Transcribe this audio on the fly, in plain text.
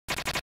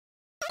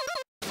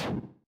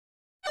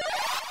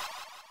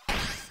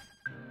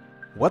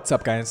What's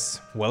up, guys?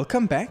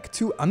 Welcome back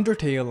to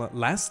Undertale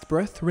Last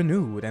Breath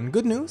Renewed, and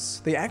good news,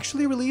 they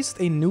actually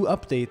released a new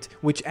update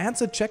which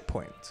adds a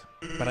checkpoint.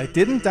 But I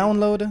didn't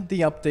download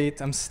the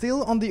update, I'm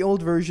still on the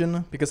old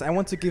version because I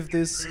want to give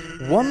this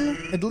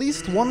at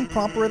least one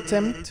proper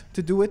attempt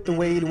to do it the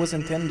way it was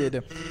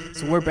intended.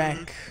 So we're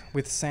back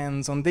with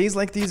Sans. On days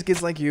like these,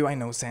 kids like you, I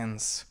know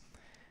Sans.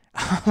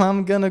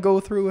 I'm gonna go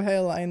through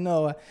hell, I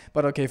know.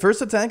 But okay,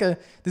 first attack,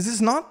 this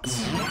is no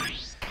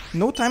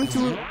time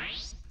to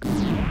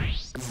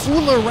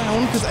fool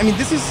around, because I mean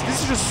this is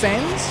just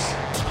Sans,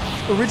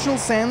 original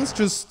Sans,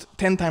 just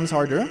 10 times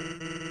harder.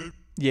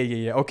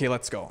 Yeah, okay,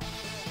 let's go.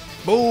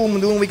 Boom,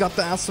 boom, we got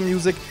the awesome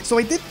music. So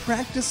I did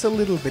practice a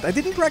little bit. I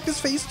didn't practice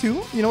phase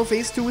 2, you know,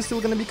 phase 2 is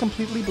still gonna be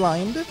completely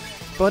blind,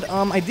 but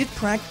I did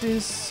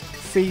practice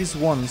phase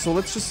 1, so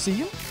let's just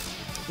see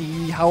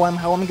how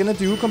I'm gonna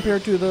do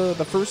compared to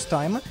the first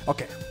time.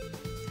 Okay.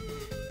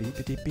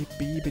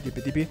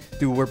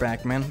 Dude, we're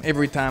back, man.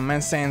 Every time,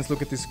 man. Sans,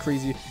 look at this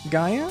crazy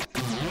guy.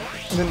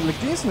 And then like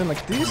this, and then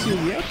like this.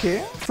 Yeah,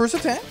 okay. First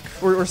attack,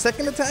 or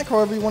second attack,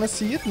 however you want to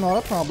see it, not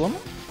a problem.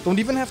 Don't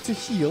even have to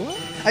heal.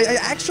 I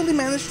actually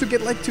managed to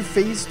get like to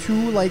phase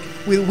 2 like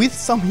with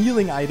some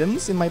healing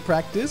items in my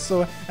practice,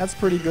 so that's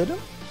pretty good.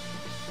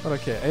 But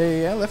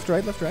okay, yeah, left,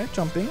 right,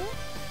 jumping.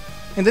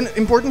 And then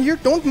important here,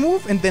 don't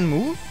move and then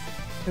move.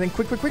 And then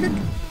quick. A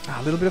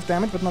little bit of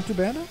damage, but not too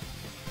bad.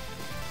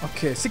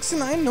 Okay,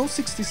 69, no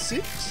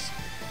 66.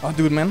 Oh,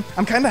 dude, man.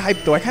 I'm kind of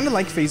hyped, though. I kind of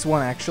like phase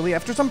 1, actually.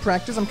 After some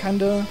practice, I'm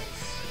kind of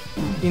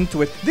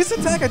into it. This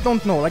attack, I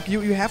don't know. Like, you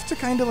have to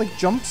kind of, like,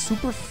 jump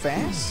super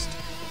fast.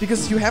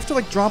 Because you have to,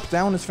 like, drop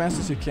down as fast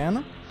as you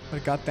can.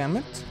 But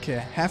goddammit.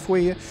 Okay,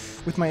 halfway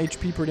with my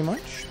HP, pretty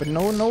much. But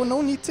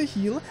no need to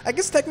heal. I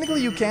guess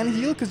technically you can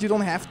heal, because you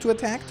don't have to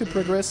attack to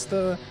progress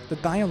the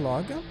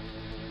dialogue.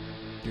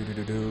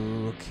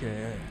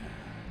 Okay.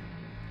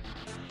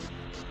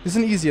 This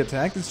is an easy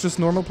attack, it's just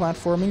normal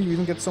platforming, you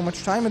even get so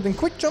much time, and then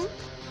quick jump.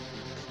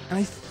 And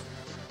I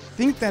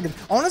think that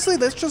honestly,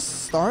 let's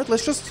just start,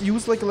 let's just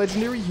use like a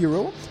legendary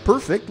hero.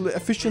 Perfect,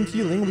 efficient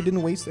healing, we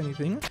didn't waste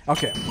anything.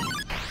 Okay.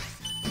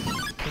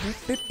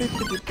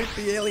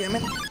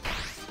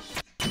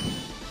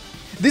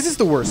 This is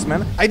the worst,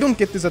 man. I don't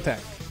get this attack.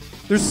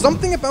 There's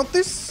something about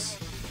this.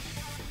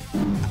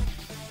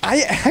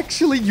 I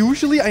actually,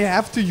 usually I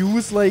have to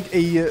use like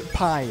a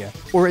pie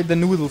or the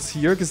noodles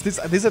here, because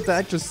this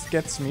attack just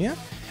gets me.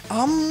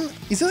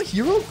 Is a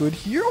hero good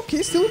here?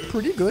 Okay, still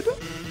pretty good.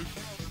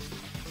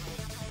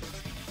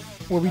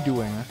 What are we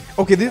doing?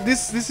 Okay,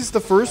 this is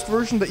the first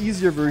version, the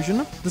easier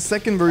version. The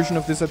second version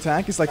of this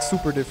attack is like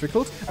super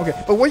difficult. Okay,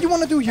 but what you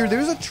want to do here,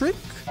 there's a trick.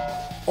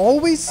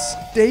 Always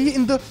stay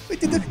in the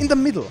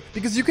middle,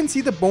 because you can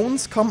see the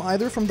bones come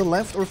either from the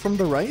left or from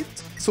the right.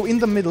 So in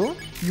the middle,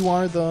 you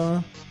are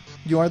the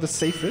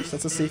safest.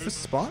 That's the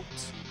safest spot.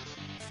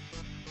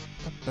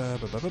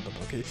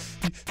 Okay.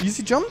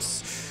 Easy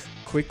jumps.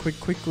 Quick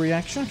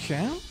reaction.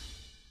 Okay.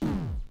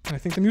 I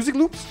think the music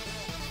loops.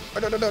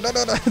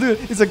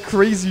 It's a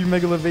crazy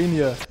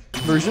Megalovania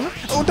version.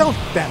 Oh, down.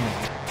 Damn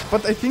it.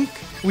 But I think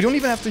we don't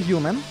even have to heal,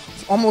 man.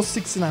 It's almost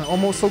 69.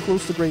 Almost so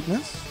close to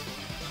greatness.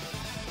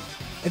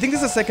 I think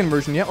this is the second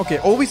version, yeah? Okay,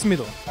 always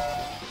middle.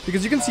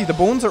 Because you can see the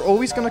bones are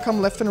always gonna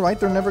come left and right.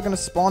 They're never gonna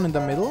spawn in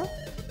the middle.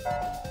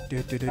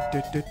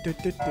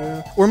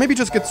 Or maybe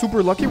just get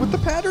super lucky with the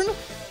pattern.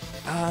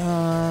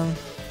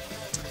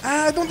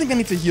 I don't think I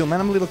need to heal,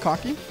 man. I'm a little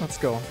cocky. Let's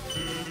go.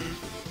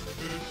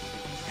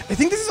 I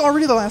think this is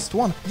already the last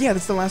one. Yeah,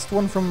 that's the last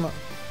one from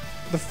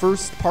the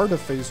first part of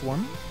phase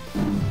 1.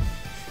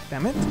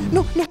 Damn it.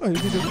 No.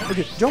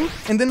 Okay, jump.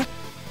 And then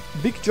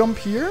big jump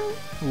here.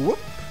 Whoop.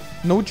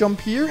 No jump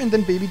here. And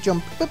then baby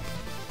jump. Boop.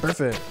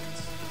 Perfect.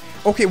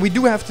 Okay, we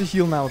do have to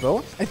heal now,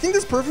 though. I think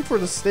this is perfect for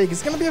the stake.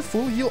 It's gonna be a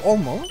full heal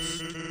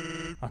almost.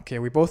 Okay,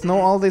 we both know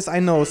all this. I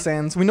know,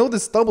 Sans. We know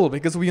this double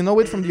because we know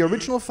it from the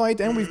original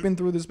fight and we've been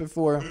through this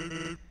before.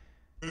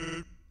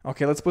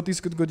 Okay, let's put these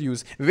good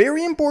use.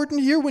 Very important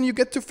here when you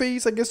get to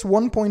phase, I guess,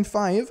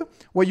 1.5.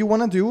 What you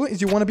want to do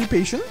is you want to be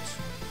patient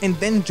and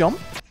then jump.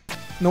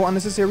 No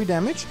unnecessary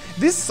damage.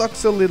 This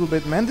sucks a little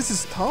bit, man. This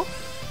is tough.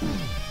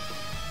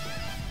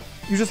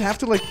 You just have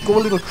to, like, go a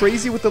little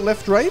crazy with the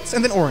left, rights,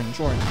 and then orange.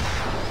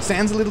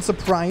 Sans a little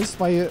surprised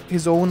by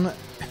his own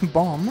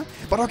bomb.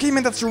 But okay,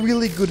 man, that's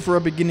really good for a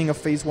beginning of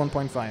phase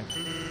 1.5.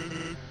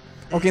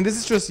 Okay, and this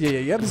is just,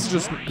 yeah. This is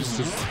just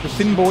the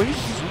thin boys.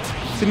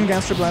 Thin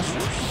Gaster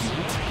Blasters.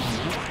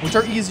 Which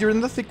are easier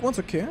than the thick ones,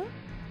 okay.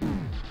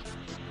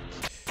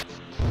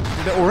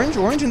 The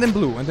orange, and then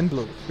blue,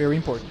 Very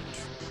important.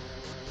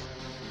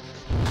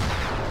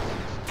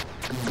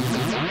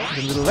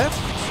 Then to the left.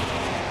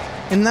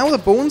 And now the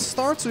bones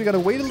start, so you gotta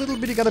wait a little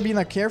bit. You gotta be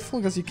careful,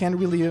 because you can't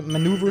really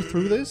maneuver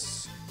through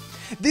this.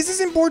 This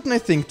is important, I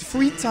think.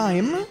 Free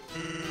time.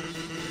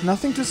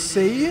 Nothing to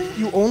say.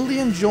 You only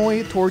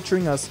enjoy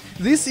torturing us.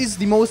 This is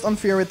the most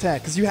unfair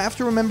attack, because you have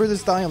to remember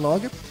this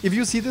dialogue. If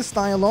you see this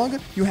dialogue,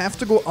 you have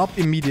to go up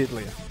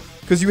immediately,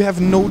 because you have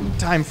no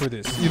time for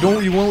this. You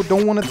don't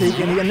want to take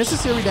any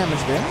unnecessary damage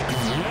there.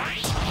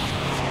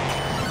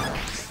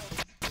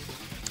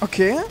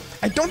 Okay,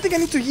 I don't think I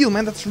need to heal,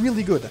 man. That's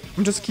really good.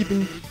 I'm just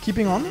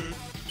keeping on.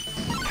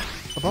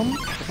 Ba-bum,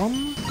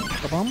 ba-bum,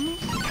 ba-bum.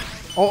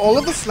 All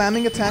of the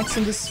slamming attacks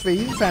in this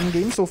fan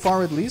game, so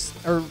far at least,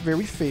 are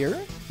very fair.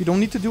 You don't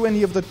need to do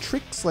any of the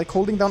tricks, like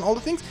holding down all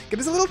the things. It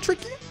is a little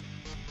tricky.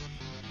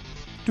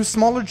 Do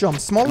smaller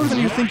jumps, smaller than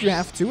you think you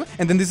have to.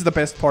 And then this is the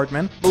best part,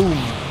 man. Boom.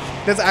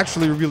 That's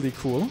actually really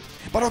cool.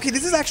 But okay,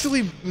 this is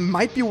actually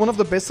might be one of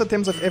the best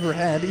attempts I've ever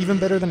had, even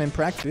better than in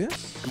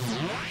practice.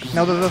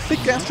 Now the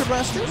thick Astro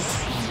Blasters,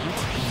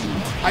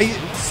 I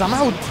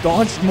somehow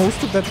dodged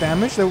most of that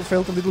damage. That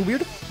felt a little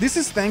weird. This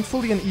is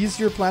thankfully an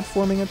easier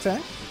platforming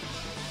attack.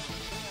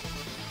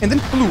 And then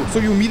blue, so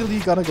you immediately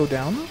gotta go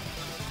down.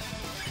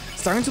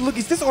 Starting to look,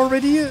 is this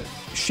already a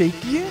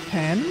shaky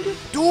hand?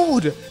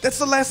 Dude, that's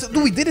the last,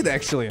 dude, we did it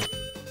actually.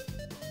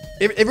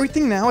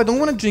 Everything now, I don't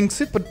want to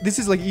jinx it, but this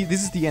is like,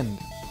 this is the end.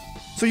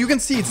 So you can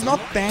see, it's not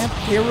that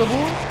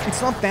terrible,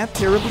 it's not that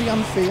terribly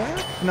unfair.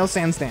 And now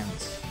Sans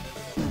Dance.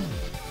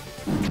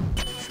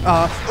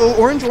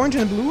 Orange,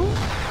 and blue.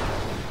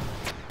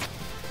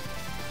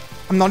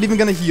 I'm not even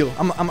gonna heal.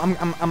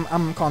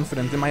 I'm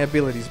confident in my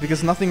abilities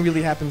because nothing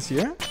really happens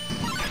here.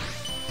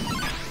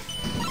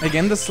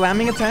 Again, the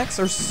slamming attacks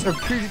are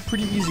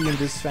pretty easy in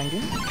this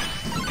Fangame.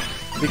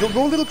 They go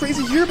a little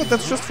crazy here, but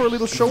that's just for a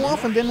little show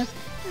off, and then.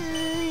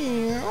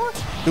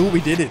 Dude,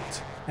 we did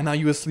it. And now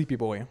you a sleepy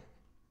boy.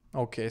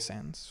 Okay,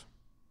 Sans.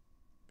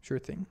 Sure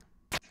thing.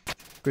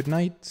 Good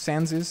night.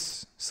 Sans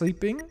is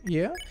sleeping.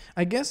 Yeah,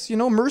 I guess, you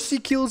know, Mercy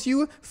kills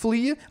you,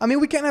 flee. I mean,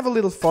 we can have a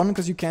little fun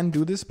because you can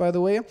do this, by the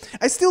way.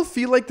 I still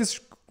feel like this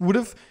would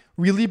have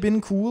really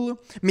been cool.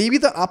 Maybe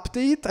the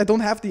update, I don't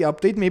have the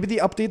update. Maybe the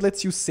update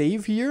lets you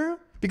save here.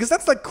 Because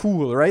that's like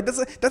cool, right?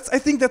 I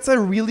think that's a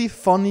really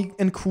funny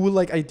and cool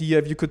like idea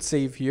if you could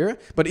save here.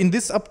 But in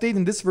this update,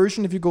 in this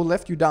version, if you go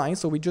left, you die.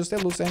 So we just,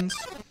 hello Sans.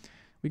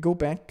 We go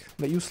back,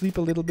 let you sleep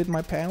a little bit,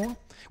 my pal.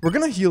 We're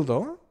gonna heal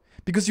though.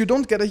 Because you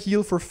don't get a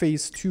heal for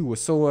phase 2,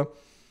 so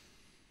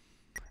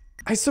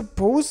I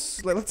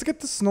suppose, let's get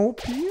the snow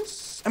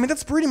piece. I mean,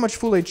 that's pretty much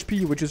full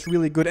HP, which is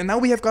really good. And now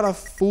we have got a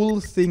full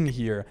thing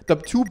here. The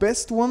 2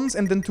 best ones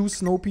and then 2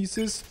 snow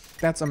pieces.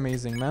 That's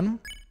amazing, man.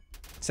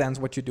 Sans,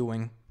 what you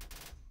doing?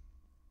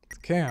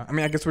 Okay, I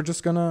mean, I guess we're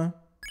just gonna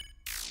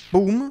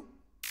boom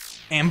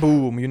and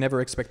boom. You never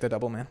expect a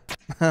double, man.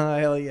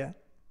 Hell yeah.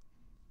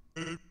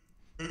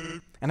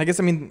 And I guess,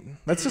 I mean,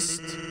 let's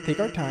just take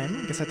our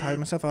time. I guess I tired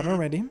myself out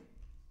already.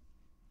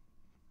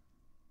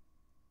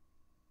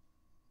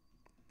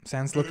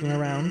 Sans looking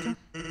around.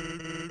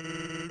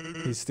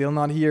 He's still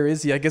not here,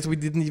 is he? I guess we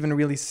didn't even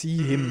really see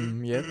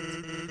him yet.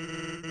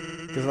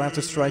 Because I'll have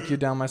to strike you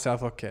down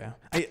myself. Okay.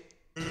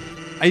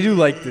 I do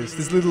like this.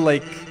 This little,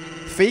 like,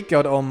 fake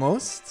out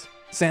almost.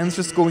 Sans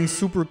just going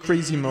super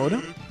crazy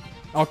mode.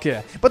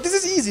 Okay. But this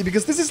is easy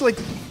because this is like...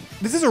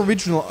 This is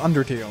original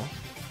Undertale.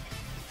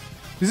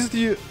 This is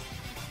the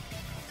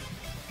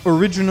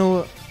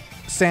original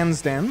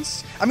Sans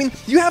Dance. I mean,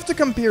 you have to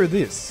compare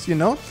this, you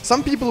know?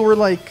 Some people were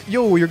like,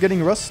 yo, you're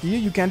getting rusty,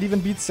 you can't even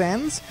beat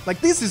Sans.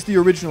 Like, this is the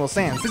original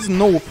Sans. This is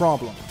no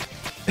problem.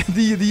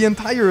 the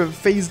entire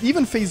phase,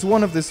 even phase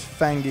 1 of this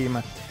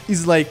Fangame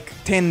is like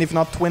 10, if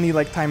not 20,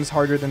 like times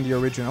harder than the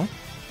original.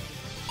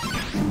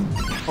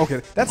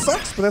 Okay, that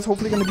sucks, but that's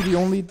hopefully gonna be the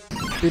only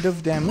bit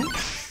of damage.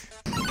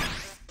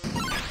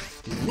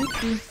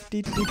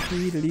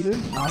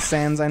 Ah,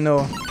 Sans, I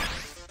know.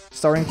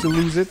 Starting to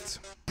lose it.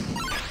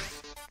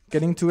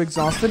 Getting too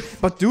exhausted.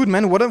 But dude,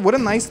 man, what a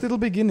nice little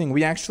beginning.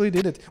 We actually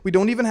did it. We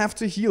don't even have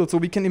to heal, so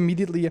we can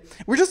immediately...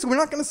 We're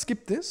not gonna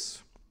skip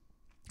this.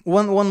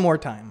 One more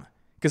time.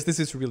 Because this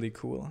is really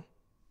cool.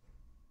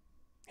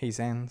 Hey,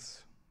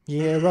 Sans.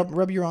 Yeah,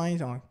 rub your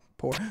eyes. Oh,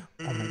 poor...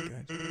 Oh my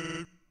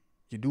god.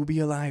 You do be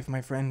alive,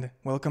 my friend.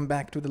 Welcome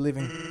back to the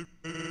living.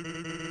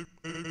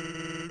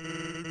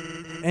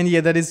 And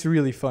yeah, that is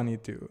really funny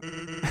too.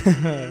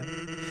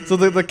 So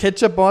the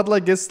ketchup bottle,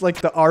 I guess,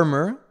 like the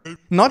armor.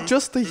 Not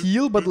just the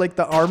heal, but like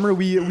the armor,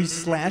 we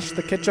slash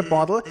the ketchup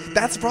bottle.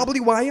 That's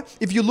probably why,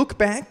 if you look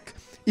back,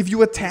 if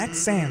you attack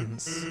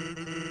Sans,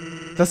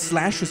 the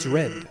slash is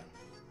red.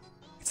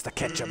 It's the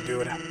ketchup,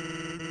 dude.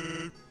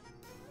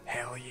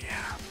 Hell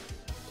yeah.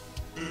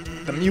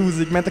 The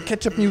music, man, the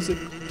ketchup music.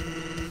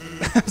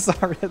 I'm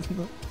sorry, I don't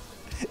know.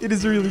 It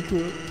is really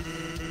cool.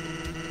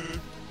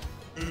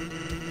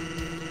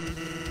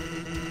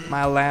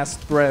 My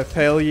last breath,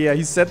 hell yeah.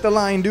 He set the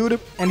line, dude.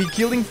 And he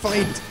killing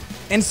fight.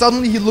 And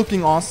suddenly he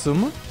looking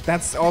awesome.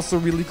 That's also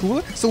really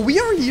cool. So we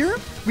are here.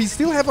 We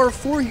still have our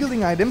 4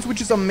 healing items, which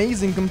is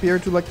amazing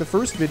compared to like the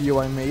first video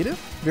I made.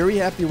 Very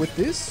happy with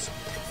this.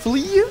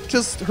 Flee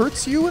just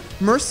hurts you.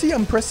 Mercy,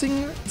 I'm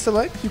pressing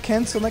select. You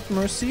can't select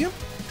Mercy.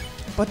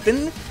 But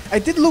then I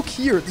did look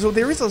here, so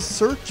there is a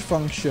search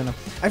function.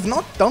 I've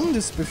not done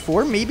this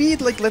before. Maybe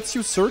it like lets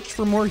you search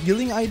for more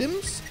healing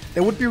items.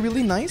 That would be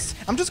really nice.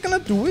 I'm just gonna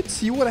do it,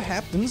 see what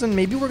happens, and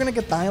maybe we're gonna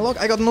get dialogue.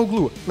 I got no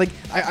clue. Like,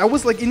 I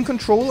was like in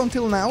control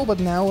until now, but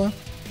now,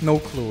 no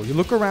clue. You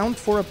look around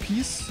for a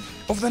piece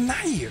of the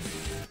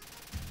knife.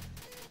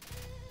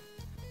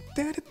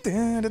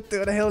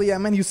 Hell yeah,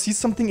 man, you see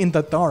something in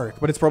the dark,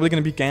 but it's probably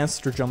gonna be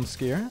Gaster jump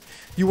scare.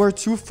 You are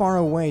too far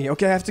away.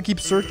 Okay, I have to keep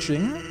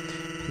searching.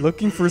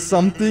 Looking for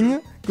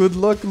something. Good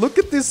luck. Look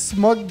at this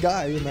smug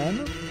guy,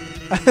 man.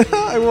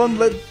 I won't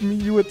let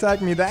you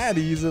attack me that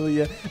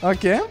easily.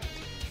 Okay.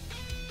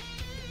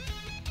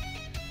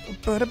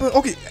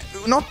 Okay,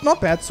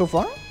 not bad so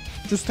far.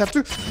 Just have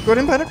to go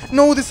in better.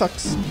 No, this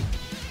sucks.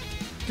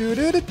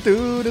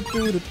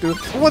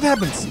 What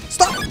happens?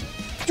 Stop!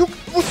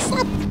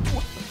 Stop!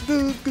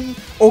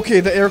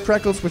 Okay, the air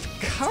crackles with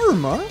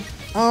karma.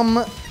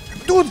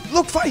 Dude,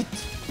 look, fight!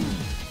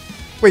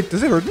 Wait,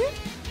 does it hurt me?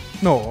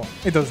 No,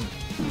 it doesn't.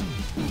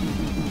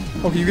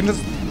 Okay, you can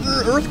just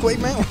earthquake,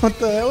 man. What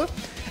the hell?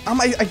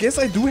 I guess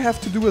I do have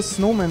to do a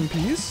snowman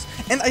piece,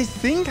 and I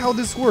think how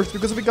this works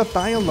because we got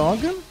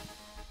dialogue.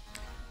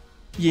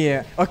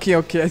 Yeah. Okay.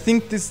 I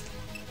think this.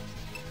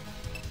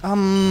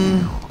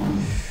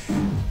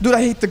 Dude,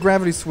 I hate the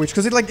gravity switch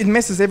because it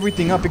messes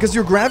everything up because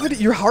your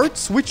heart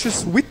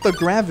switches with the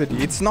gravity.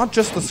 It's not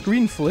just a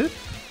screen flip.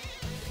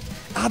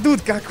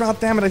 Dude, god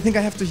damn it, I think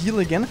I have to heal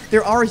again.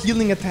 There are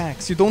healing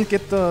attacks. You don't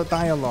get the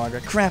dialogue.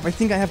 Crap, I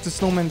think I have to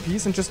snowman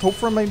piece and just hope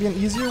for maybe an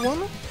easier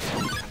one.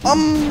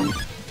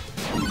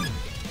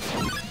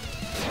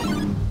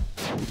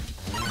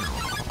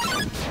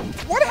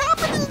 What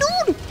happened,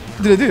 dude?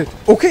 Did I do it?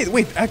 Okay,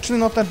 wait, actually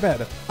not that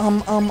bad.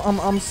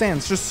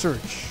 Sans, just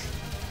search.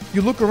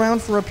 You look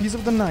around for a piece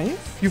of the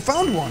knife. You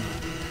found one.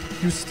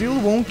 You still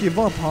won't give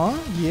up, huh?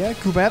 Yeah,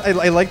 too bad.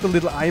 I like the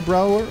little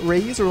eyebrow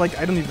raise, or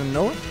I don't even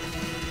know.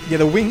 Yeah,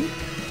 the wink.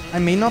 I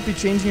may not be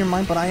changing your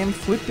mind, but I am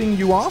flipping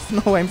you off?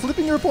 No, I'm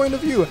flipping your point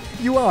of view.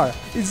 You are.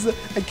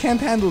 I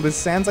can't handle this,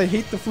 Sans. I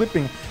hate the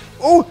flipping.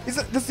 Oh,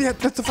 that's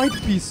the fight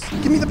piece.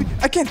 Give me the piece.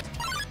 I can't.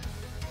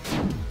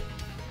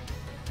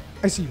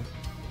 I see you.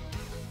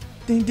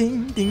 Ding,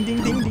 ding, ding,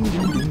 ding, ding, ding,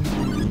 ding,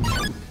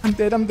 ding.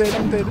 I'm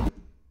dead.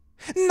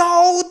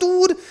 No,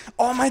 dude!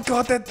 Oh my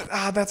god,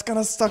 that's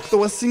gonna suck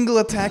though. A single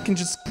attack can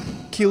just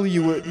kill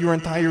you, your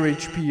entire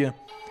HP.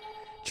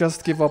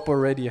 Just give up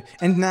already.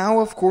 And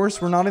now, of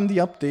course, we're not in the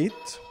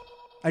update.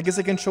 I guess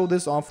I can show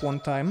this off one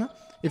time.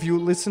 If you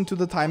listen to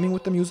the timing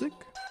with the music.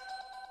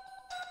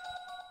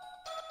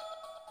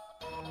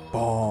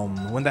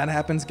 Boom. When that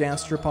happens,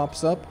 Gaster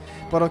pops up.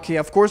 But okay,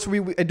 of course,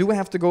 I do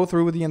have to go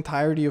through the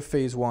entirety of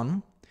Phase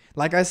 1.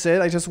 Like I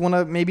said, I just want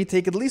to maybe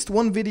take at least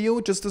one video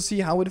just to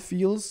see how it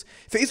feels.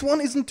 Phase 1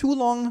 isn't too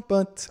long,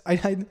 but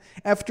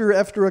after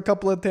a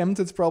couple attempts,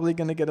 it's probably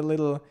gonna get a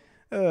little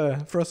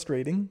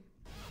frustrating.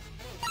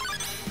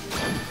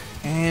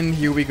 And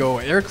here we go.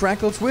 Air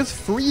crackles with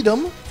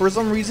freedom. For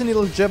some reason,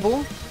 it'll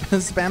jebble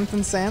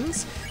Spamton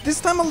Sands.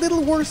 This time a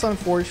little worse,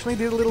 unfortunately.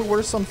 Did a little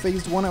worse on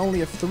Phase 1. I only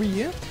have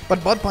 3.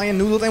 But Butt Pie and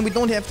Noodle, and we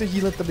don't have to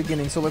heal at the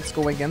beginning. So let's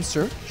go again.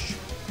 Search.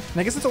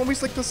 And I guess it's always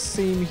the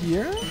same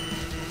here.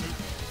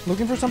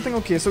 Looking for something?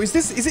 Okay, so is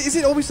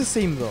it always the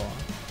same though?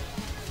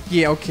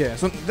 Yeah, okay.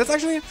 So that's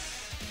actually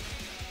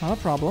not a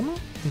problem.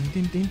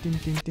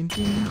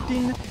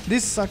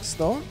 This sucks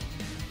though.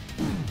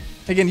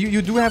 Again,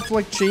 you do have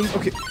to change.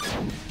 Okay.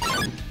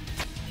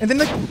 And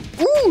then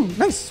ooh,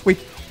 nice. Wait,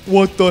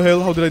 what the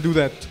hell? How did I do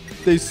that?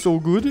 They're so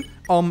good.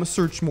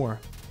 Search more.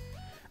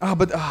 I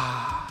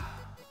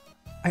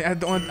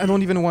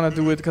don't even want to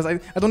do it because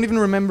I don't even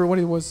remember what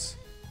it was.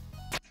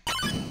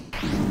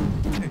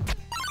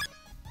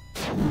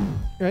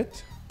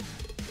 Right?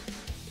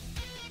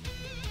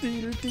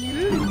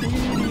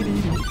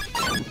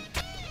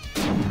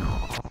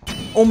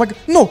 Oh my god.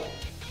 No!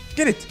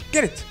 Get it!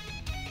 Get it!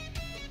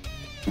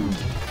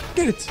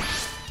 Get it!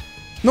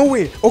 No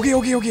way! Okay.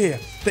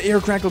 The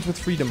air crackles with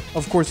freedom.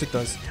 Of course it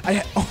does.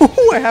 I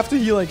have to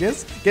heal, I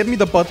guess. Get me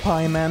the butt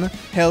pie, man.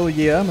 Hell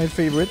yeah, my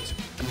favorite.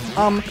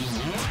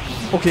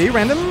 Okay,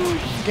 random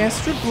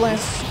Gaster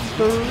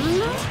Blaster.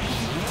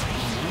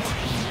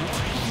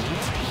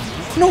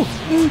 No!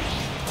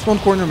 Don't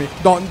corner me.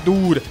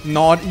 Dude,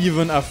 not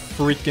even a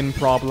freaking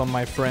problem,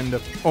 my friend.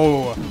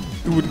 Oh,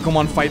 dude, come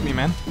on, fight me,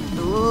 man.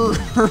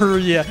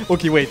 Yeah.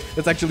 Okay, wait.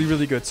 That's actually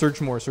really good. Search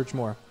more.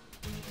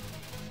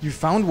 You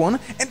found one,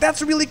 and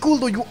that's really cool,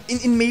 though.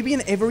 Maybe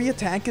in every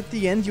attack at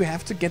the end, you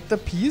have to get the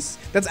piece.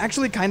 That's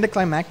actually kind of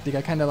climactic.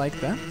 I kind of like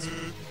that.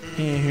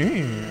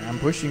 I'm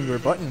pushing your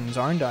buttons,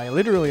 aren't I?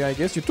 Literally, I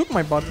guess. You took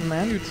my button,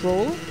 man, you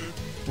troll.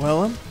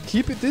 Well,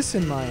 keep this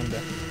in mind.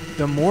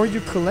 The more you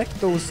collect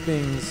those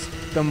things,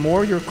 the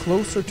more you're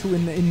closer to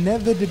an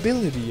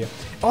inevitability.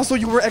 Also,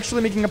 you were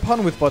actually making a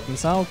pun with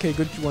buttons, huh? Okay,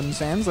 good one,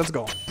 Sans. Let's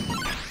go.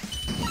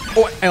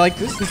 Oh, I like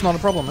this. This is not a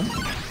problem, man.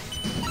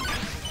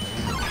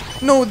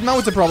 No, now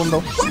it's a problem,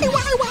 though.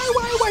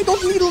 Why?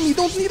 Don't needle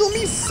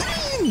me,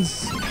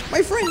 Sans!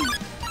 My friend.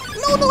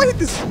 No, I hit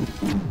this.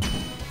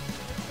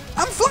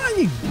 I'm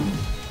flying.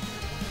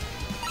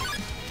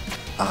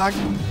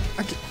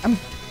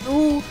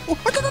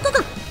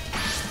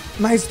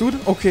 Nice, dude.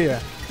 Okay.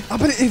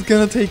 But it's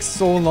gonna take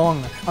so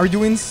long. Are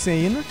you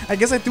insane? I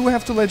guess I do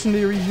have to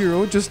legendary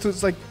hero just to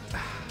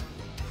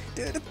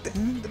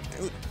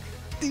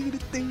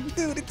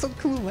Dude, it's so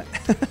cool, man.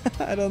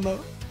 I don't know.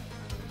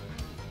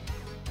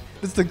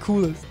 It's the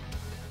coolest.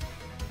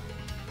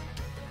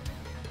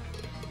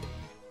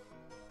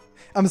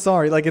 I'm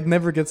sorry, like it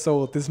never gets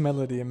old, this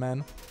melody,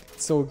 man.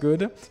 It's so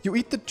good. You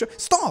eat the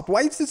stop!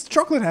 Why is this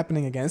chocolate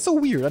happening again? It's so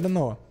weird, I don't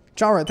know.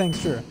 Chara, thanks,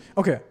 sure.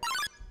 Okay.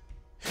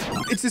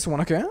 It's this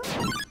one, okay.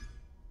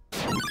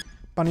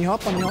 Bunny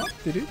hop,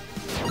 diddy.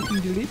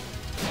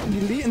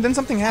 And then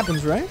something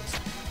happens, right?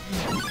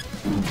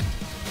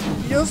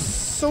 Yes,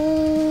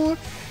 so...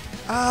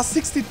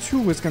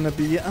 62 is gonna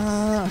be...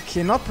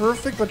 okay, not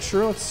perfect, but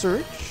sure, let's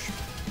search.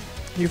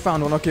 You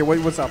found one, okay, wait,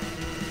 what's up?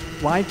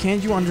 Why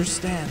can't you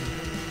understand?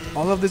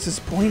 All of this is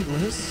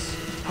pointless.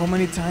 How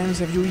many times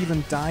have you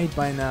even died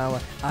by now?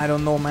 I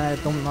don't know, man,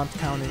 I'm not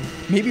counting.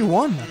 Maybe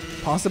 1,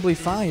 possibly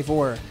 5,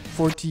 or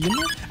 14?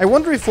 I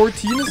wonder if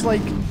 14 is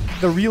like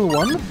the real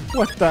one?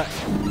 What the...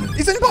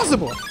 It's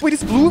impossible! Wait,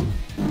 it's blue?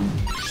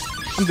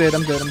 I'm dead.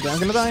 I'm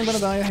gonna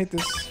die, I hate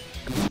this.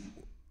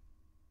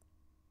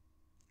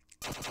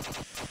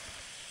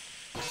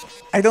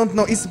 I don't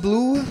know, is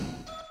blue...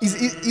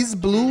 Is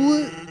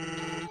blue...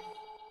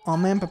 Oh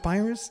man,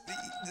 papyrus?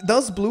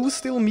 Does blue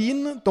still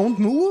mean don't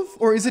move?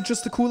 Or is it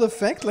just a cool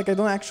effect? Like, I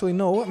don't actually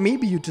know.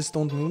 Maybe you just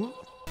don't move.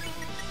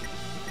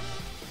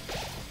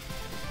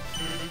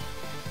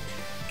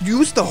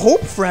 Use the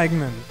hope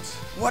fragment.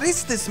 What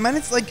is this, man?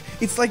 It's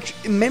like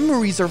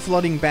memories are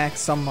flooding back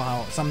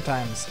somehow,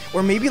 sometimes.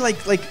 Or maybe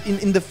like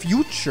in the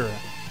future.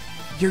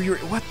 You're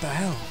what the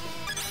hell?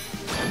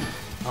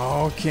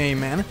 Okay,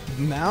 man.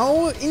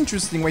 Now,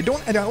 interesting. I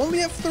only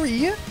have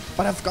 3,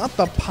 but I've got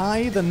the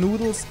pie, the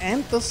noodles,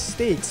 and the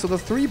steak. So the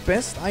 3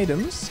 best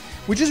items,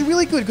 which is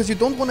really good because you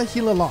don't want to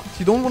heal a lot.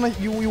 You don't want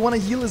to. You want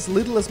to heal as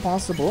little as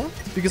possible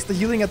because the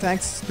healing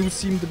attacks do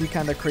seem to be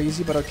kind of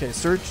crazy. But okay,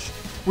 search.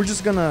 We're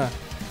just gonna.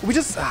 We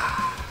just.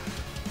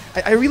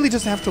 I really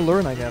just have to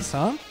learn, I guess,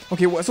 huh?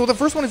 Okay, so the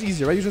first one is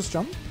easy, right? You just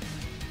jump.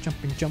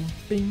 Jumping,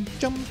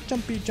 jump,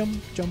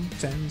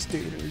 stand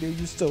still.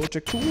 You're such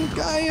a cool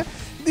guy.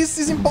 This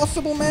is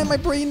impossible, man. My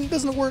brain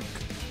doesn't work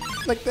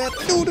like that.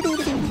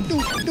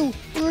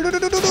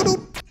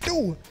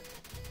 Do.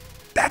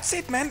 That's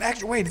it, man.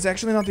 Actually, wait, it's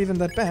actually not even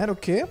that bad.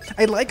 Okay.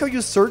 I like how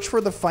you search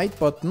for the fight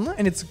button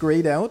and it's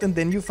grayed out, and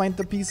then you find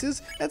the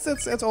pieces.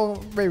 That's all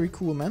very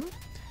cool, man.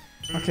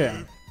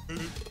 Okay.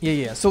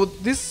 Yeah. So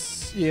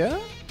this, yeah.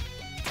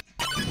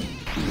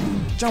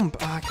 Jump.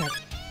 Okay.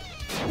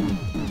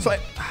 So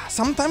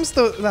sometimes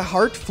the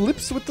heart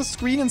flips with the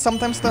screen and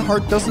sometimes the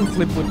heart doesn't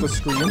flip with the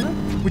screen,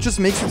 which just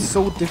makes it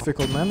so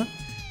difficult, man.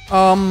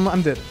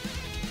 I'm dead.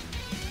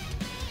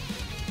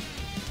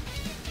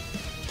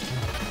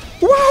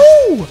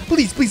 Wow!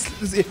 Please.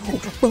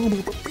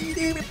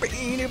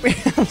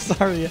 I'm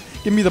sorry.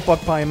 Give me the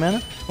pot pie,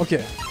 man.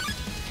 Okay.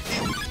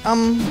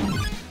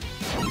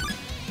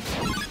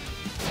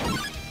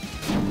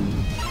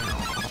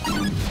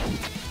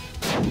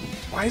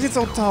 Why is it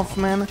so tough,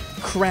 man?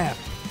 Crap.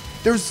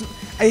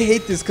 I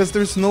hate this because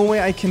there's no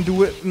way I can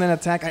do it in an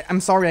attack.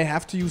 I'm sorry, I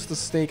have to use the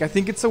steak. I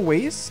think it's a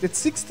waste. It's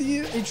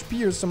 60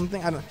 HP or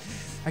something.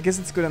 I guess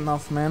it's good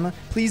enough, man.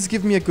 Please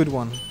give me a good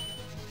one.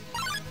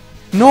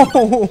 No!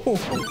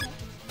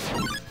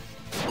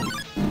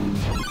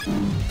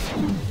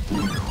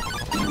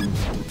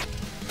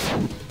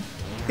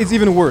 It's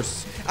even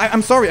worse.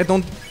 I'm sorry, I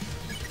don't...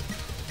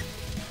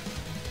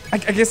 I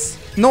guess...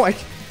 No,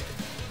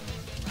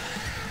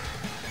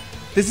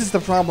 This is the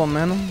problem,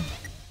 man.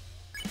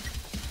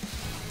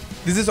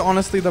 This is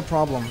honestly the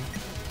problem.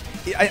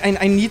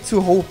 I need to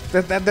hope.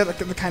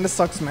 That kind of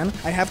sucks, man.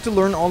 I have to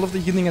learn all of the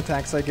healing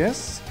attacks, I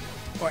guess.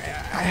 Or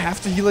I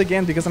have to heal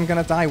again because I'm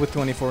gonna die with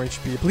 24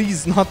 HP.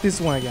 Please, not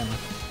this one again.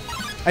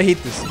 I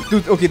hate this.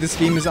 Dude, okay, this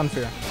game is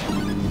unfair.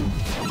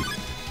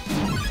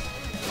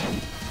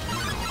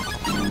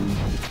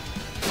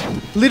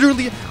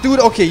 Literally, dude,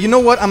 okay, you know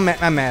what? I'm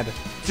mad.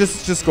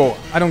 Just go.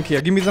 I don't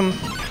care. Give me some...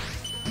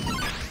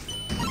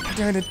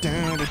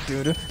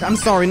 I'm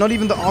sorry, not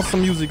even the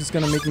awesome music is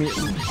gonna make me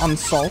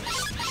unsalt.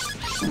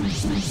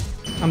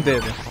 I'm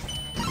dead.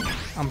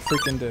 I'm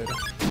freaking dead.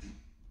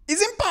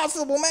 It's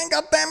impossible, man,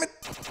 god damn it!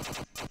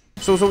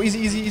 So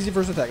easy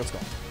first attack, let's go.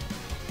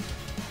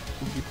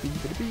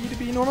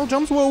 Normal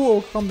jumps,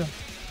 whoa, calm down.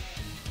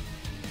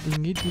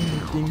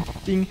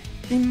 Ding.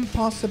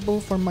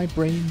 Impossible for my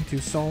brain to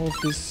solve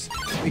this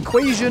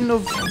equation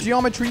of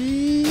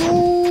geometry.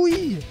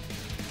 Ooh-wee.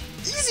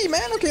 Easy,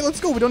 man. Okay, let's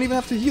go. We don't even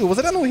have to heal. Was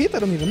it a no hit? I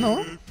don't even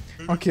know.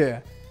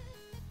 Okay.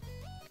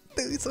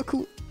 Dude, it's so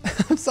cool.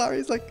 I'm sorry.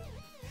 It's like...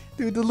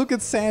 Dude, the look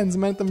at Sans,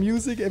 man. The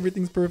music,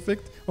 everything's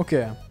perfect.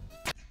 Okay.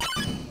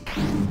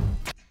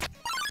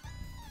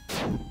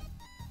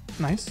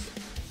 Nice.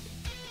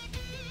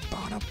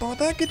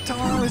 The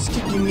guitar is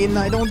kicking in.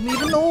 I don't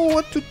even know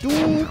what to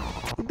do.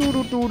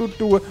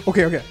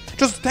 Okay.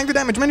 Just tank the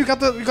damage, man. You got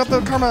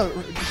the karma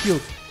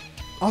healed.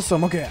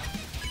 Awesome. Okay.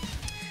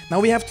 Now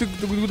we have to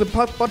do the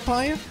butt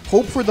pie.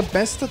 Hope for the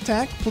best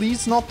attack.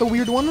 Please, not the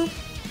weird one.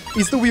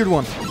 It's the weird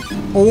one.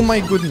 Oh my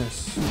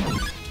goodness.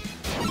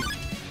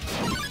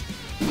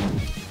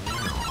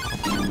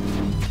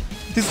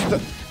 This is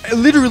the...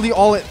 Literally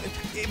all it...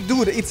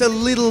 Dude, it's a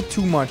little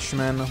too much,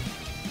 man.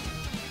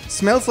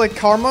 Smells like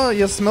karma.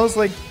 Yeah, smells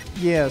like...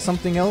 Yeah,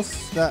 something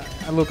else. That...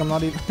 Look, I'm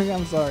not even...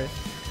 I'm sorry.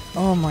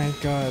 Oh my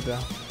god.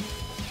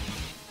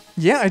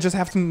 Yeah, I just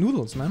have to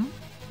noodles, man.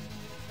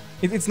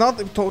 It's not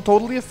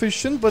totally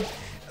efficient, but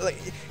like,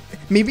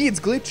 maybe it's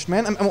glitched,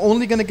 man. I'm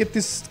only gonna get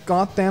this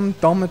goddamn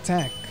dumb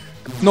attack.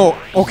 No,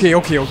 okay.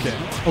 I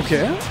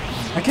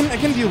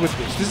can deal with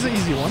this. This is an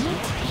easy one.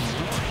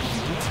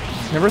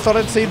 Never thought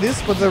I'd say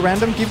this, but the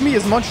random, give me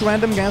as much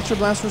random Gastro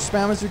Blaster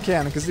spam as you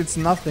can, because it's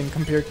nothing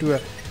compared to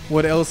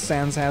what else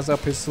Sans has up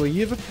his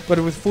sleeve, but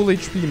with full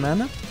HP,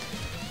 man.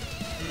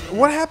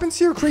 What happens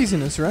here?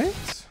 Craziness, right?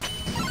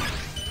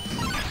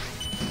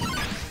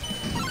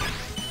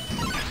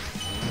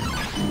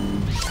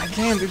 I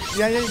can't.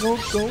 Yeah, go,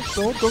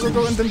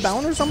 and then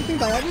down or something?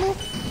 Diagonal?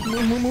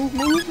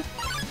 Move.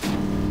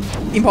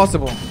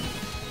 Impossible.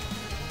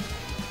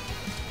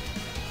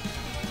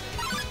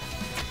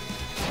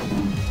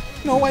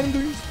 No, why am I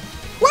doing this?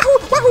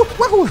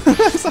 Wahoo!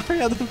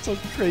 Sorry, I look so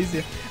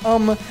crazy.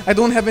 I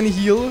don't have any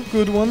heal.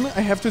 Good one. I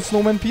have to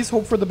snowman piece.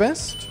 Hope for the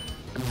best.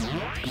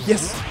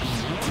 Yes.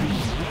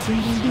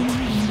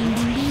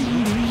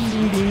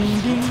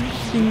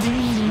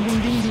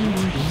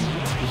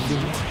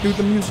 Do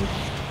the music.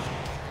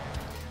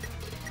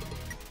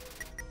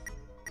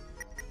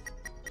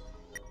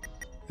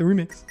 The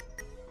remix.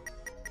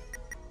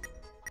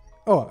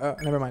 Oh,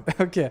 never mind.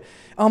 Okay.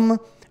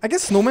 I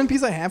guess snowman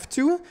piece I have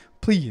to.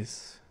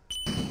 Please.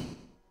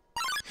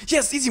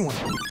 Yes, easy one.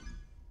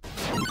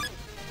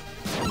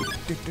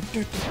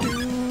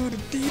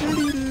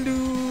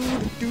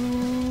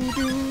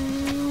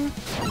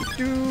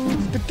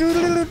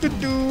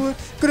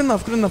 Good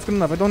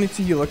enough. I don't need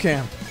to heal.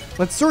 Okay.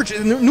 Let's search.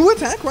 New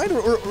attack, right?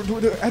 Or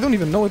I don't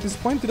even know at this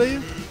point. Did I?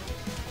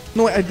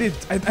 No, I did.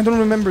 I don't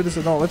remember this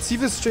at all. Let's see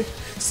if this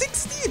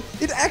 16!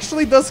 It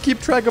actually does keep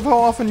track of how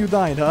often you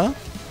died, huh?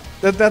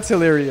 That's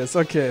hilarious.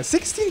 Okay.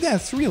 16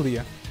 deaths, really?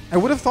 I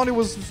would have thought it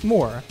was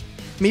more.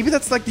 Maybe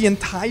that's like the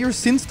entire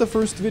since the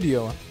first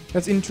video.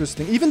 That's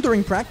interesting. Even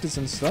during practice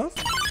and stuff.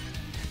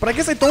 But I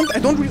guess I don't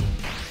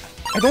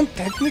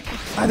technically...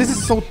 this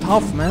is so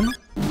tough, man.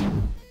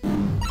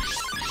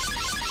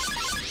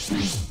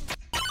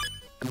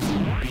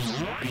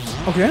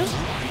 Okay.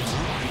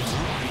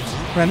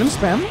 Random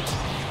spam.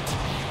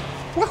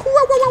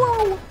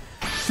 Wow.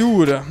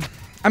 Dude.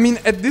 I mean,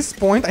 at this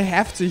point, I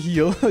have to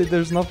heal.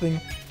 There's nothing...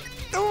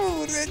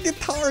 Dude, the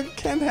guitar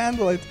can't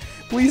handle it.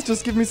 Please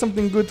just give me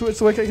something good to it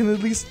so I can at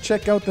least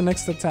check out the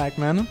next attack,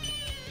 man.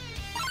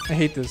 I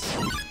hate this.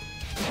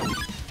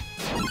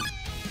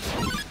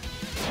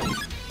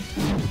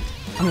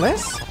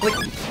 Unless,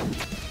 like...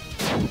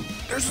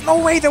 There's no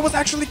way that was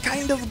actually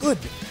kind of good.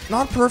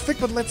 Not perfect,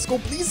 but let's go.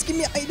 Please give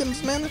me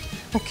items, man.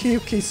 Okay,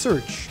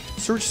 search.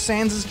 Search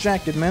Sans'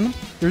 jacket, man.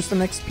 Here's the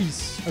next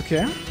piece,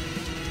 okay?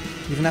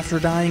 Even after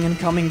dying and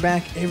coming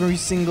back every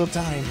single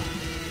time,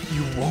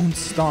 you won't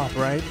stop,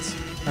 right?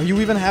 Are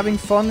you even having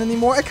fun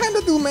anymore? I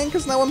kinda do, man,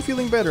 because now I'm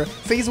feeling better.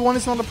 Phase 1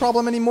 is not a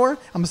problem anymore.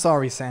 I'm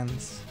sorry,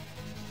 Sans.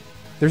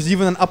 There's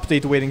even an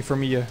update waiting for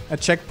me, a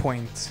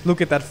checkpoint. Look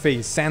at that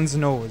face. Sans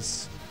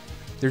knows.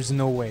 There's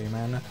no way,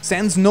 man.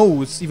 Sans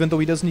knows, even though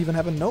he doesn't even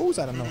have a nose?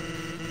 I don't know.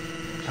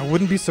 I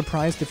wouldn't be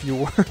surprised if you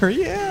were.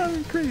 Yeah,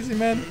 I'm crazy,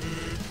 man.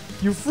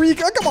 You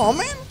freak. Oh, come on,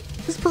 man.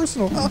 It's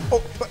personal.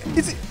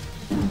 Is it...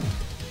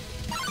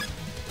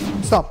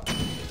 Stop.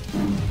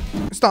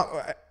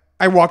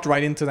 I walked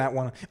right into that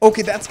one.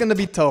 Okay, that's gonna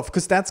be tough,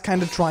 because that's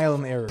kind of trial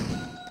and error.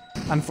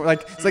 And for,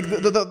 like, it's like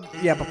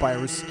yeah,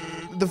 Papyrus.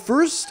 The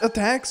first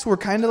attacks were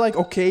kind of like,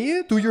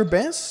 okay, do your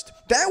best.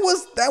 That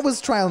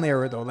was trial and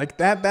error though. Like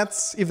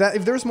that's if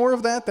there's more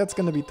of that, that's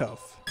gonna be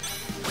tough.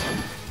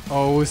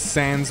 Oh,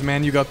 Sans,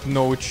 man, you got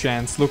no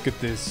chance. Look at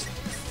this.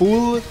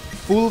 Full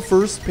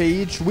first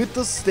page with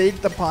the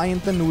steak, the pie,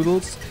 and the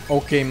noodles.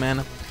 Okay,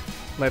 man.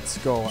 Let's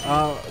go.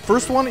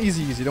 First one,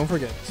 easy, don't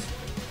forget.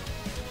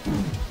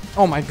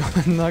 Oh my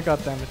god, no,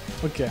 god damn it.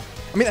 Okay.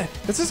 I mean,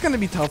 this is gonna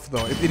be tough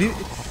though.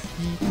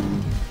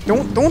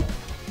 Don't.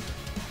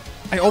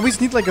 I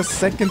always need like a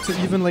second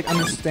to even like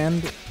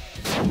understand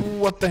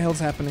what the hell's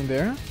happening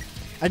there.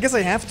 I guess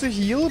I have to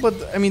heal, but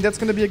I mean that's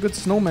gonna be a good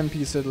snowman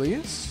piece at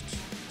least.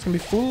 It's gonna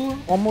be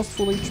almost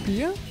full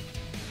HP.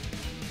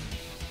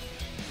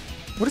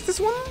 What is this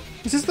one?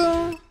 Is this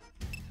the...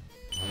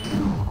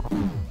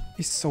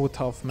 He's so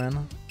tough,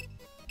 man.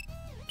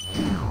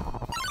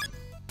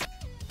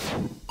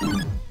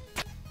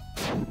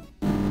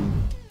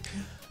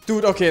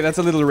 Dude, okay, that's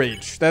a little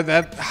rage.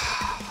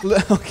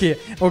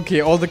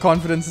 Okay, all the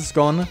confidence is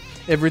gone.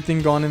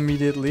 Everything gone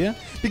immediately.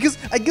 Because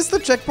I guess the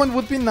checkpoint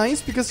would be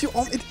nice because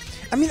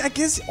I mean, I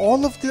guess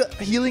all of the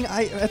healing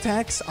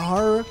attacks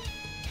are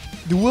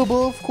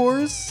doable, of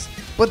course,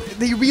 but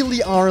they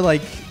really are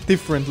like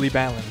differently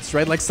balanced,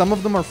 right? Like some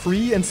of them are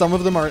free and some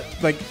of them are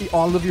like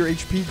all of your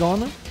HP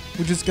gone,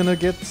 which is gonna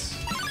get...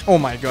 Oh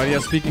my god, yeah,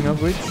 speaking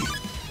of which...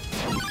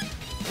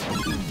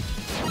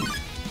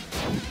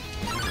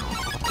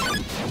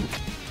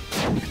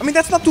 I mean,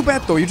 that's not too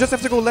bad though. You just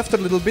have to go left a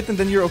little bit and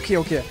then you're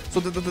okay. So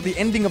the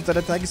ending of that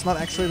attack is not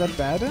actually that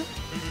bad.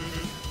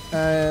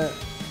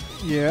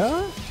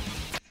 Yeah.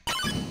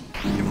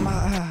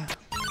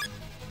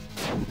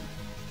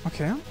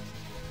 Okay.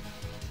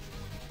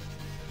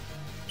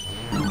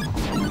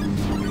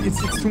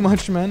 It's too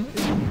much, man.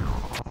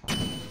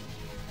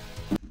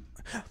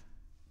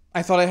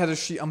 I thought I had a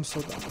sheet. I'm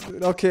so dumb,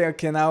 dude.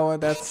 Okay, now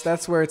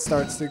that's where it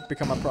starts to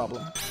become a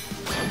problem.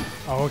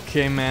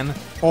 Okay, man.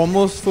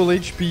 Almost full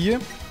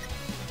HP.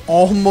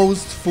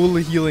 Almost full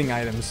healing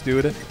items,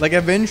 dude. Like,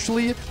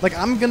 eventually, like,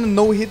 I'm gonna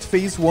no-hit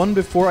phase 1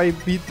 before I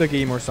beat the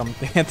game or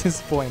something at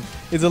this point.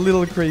 It's a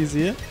little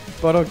crazy,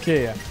 but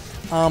okay.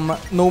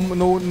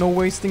 No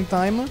wasting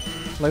time.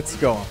 Let's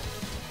go.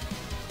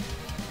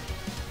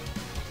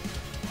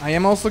 I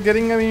am also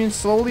getting, I mean,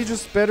 slowly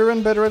just better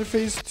and better at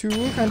phase 2,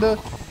 kinda.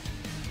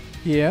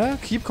 Yeah,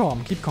 keep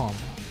calm, keep calm.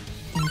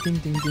 Ding,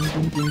 ding, ding,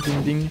 ding, ding,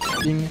 ding, ding,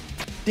 ding,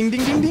 ding,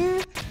 ding, ding,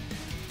 ding.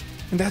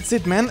 And that's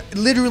it, man.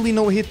 Literally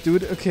no hit,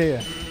 dude.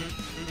 Okay.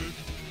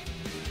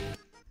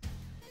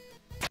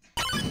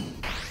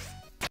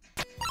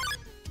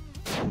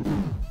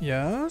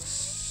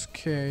 Yes.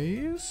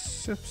 Okay.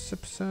 So it's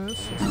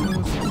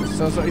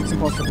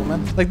impossible,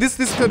 man. Like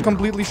this could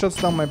completely shuts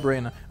down my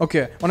brain.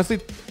 Okay. Honestly,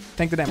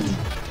 tank the damage.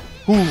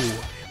 Ooh.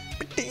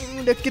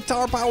 Ding, that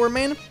guitar power,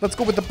 man. Let's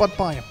go with the butt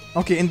pie.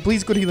 Okay, and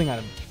please good healing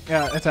item.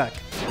 Yeah, attack.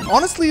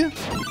 Honestly,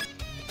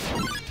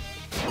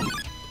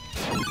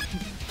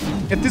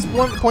 at this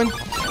point,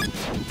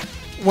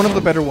 one of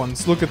the better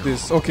ones. Look at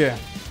this. Okay.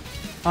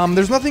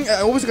 There's nothing.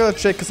 I always gotta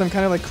check because I'm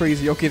kind of like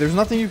crazy. Okay, there's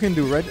nothing you can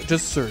do, right?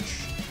 Just search.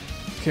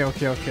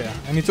 Okay.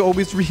 I need to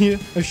always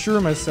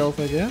reassure myself,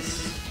 I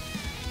guess.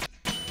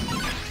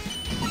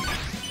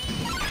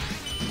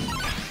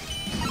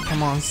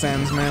 Come on,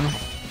 Sans, man.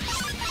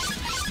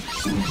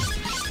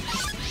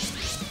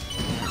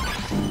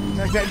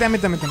 Damn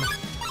it.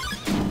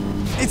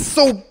 It's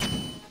so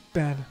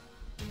bad.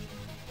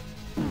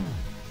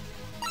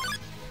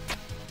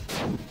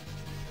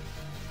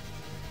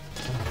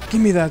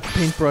 Give me that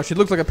paintbrush. It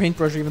looks like a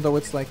paintbrush even though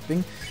it's like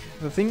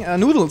the thing.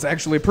 Noodle's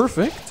actually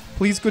perfect.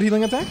 Please, good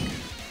healing attack.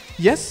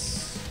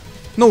 Yes.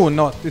 No,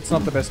 not. It's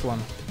not the best one.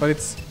 But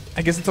it's...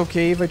 I guess it's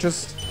okay if I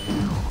just...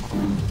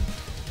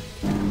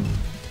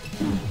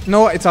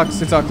 No, it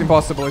sucks.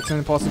 Impossible. It's an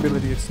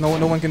impossibility. It's no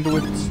one can do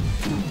it.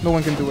 No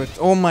one can do it.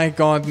 Oh my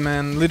god,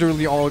 man.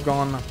 Literally all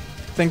gone.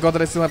 Thank god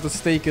that I still have the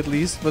stake at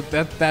least, but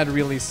that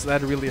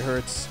really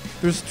hurts.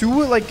 There's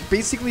two, like,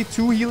 basically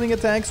 2 healing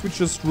attacks which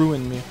just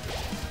ruined me.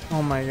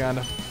 Oh my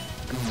god.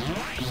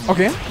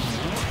 Okay.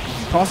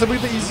 Possibly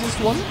the easiest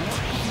one.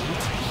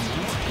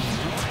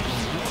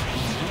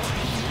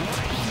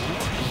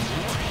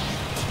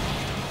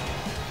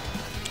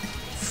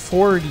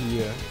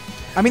 $40.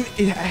 I mean,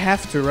 I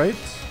have to, right?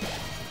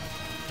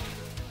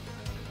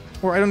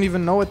 Or I don't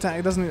even know attack.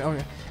 It doesn't.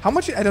 Okay. How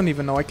much? I don't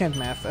even know. I can't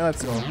math.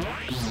 Let's go.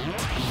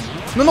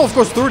 No, of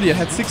course 30. I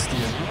had 60,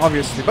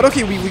 obviously. But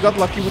okay, we got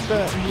lucky with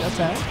the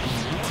attack.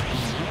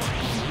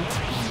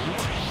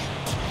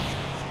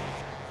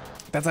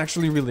 That's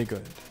actually really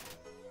good.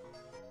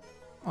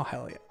 Oh,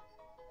 hell yeah.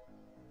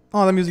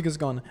 Oh, the music is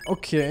gone.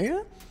 Okay.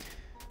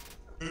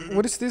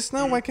 What is this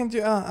now? Why can't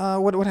you...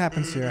 what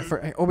happens here?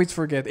 I always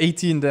forget.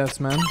 18 deaths,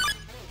 man.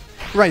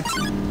 Right.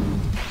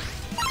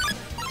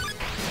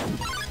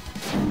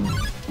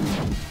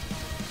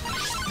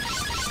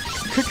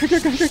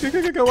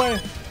 Go away.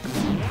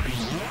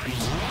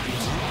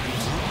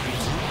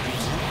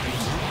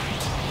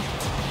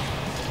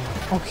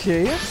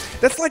 Okay.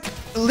 That's like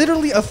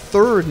literally a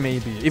third,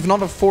 maybe. If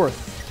not a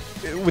fourth.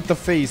 With the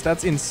face.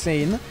 That's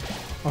insane.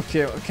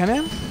 Okay, can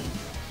I?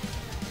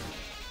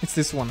 It's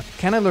this one.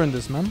 Can I learn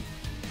this, man?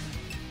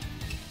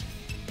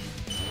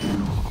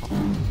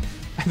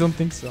 I don't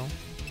think so.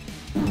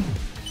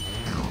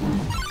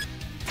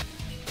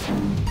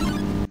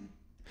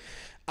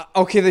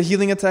 Okay, the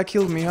healing attack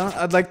killed me,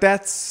 huh? Like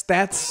that's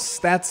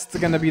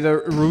gonna be the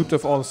root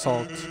of all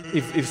salt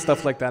if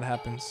stuff like that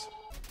happens.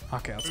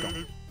 Okay, let's go.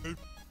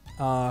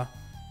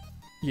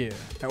 Yeah.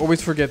 I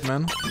always forget,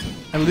 man.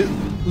 I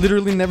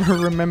literally never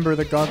remember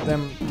the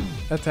goddamn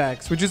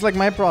attacks, which is like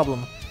my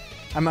problem.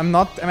 I'm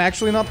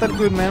actually not that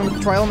good, man.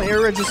 With trial and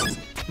error,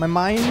 my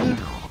mind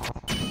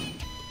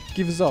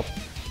gives up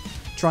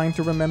trying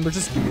to remember.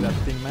 Just give me that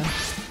thing, man.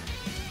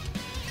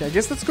 Okay, I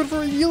guess that's good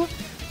for a heal.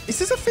 Is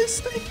this a face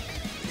stake?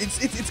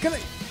 It's gonna...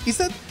 Is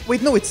that...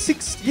 Wait, no, it's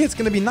 60. Yeah, it's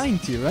gonna be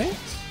 90, right?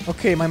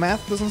 Okay, my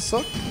math doesn't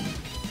suck.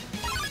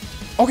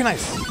 Okay,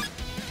 nice.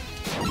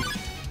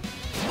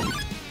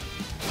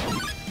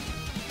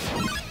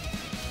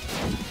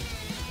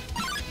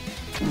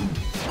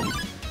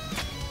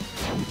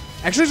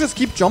 Actually, just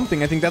keep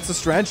jumping. I think that's the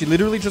strategy.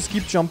 Literally just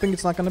keep jumping.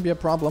 It's not gonna be a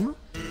problem.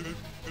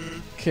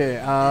 Okay,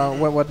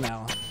 what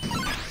now?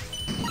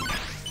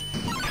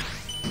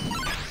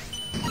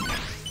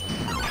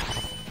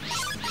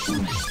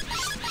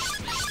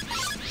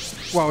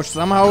 Wow,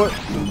 somehow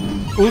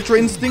Ultra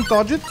Instinct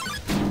dodge it?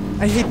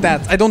 I hate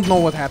that. I don't know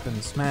what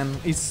happens, man.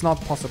 It's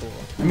not possible.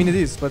 I mean, it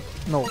is, but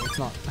no, it's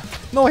not.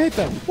 No, I hate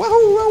that.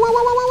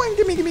 Whoa,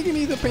 give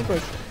me the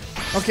paintbrush.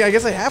 Okay, I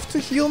guess I have to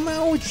heal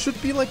now. It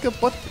should be like a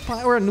butt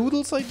pie or a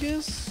noodles, I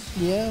guess.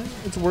 Yeah,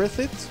 it's worth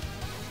it.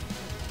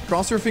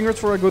 Cross your fingers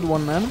for a good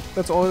one, man.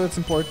 That's all that's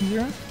important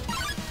here.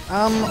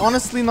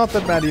 Honestly, not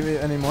that bad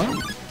anymore.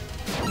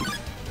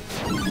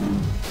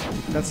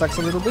 That sucks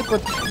a little bit,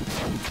 but...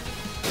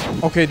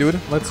 Okay, dude.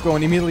 Let's go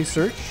and immediately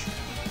search.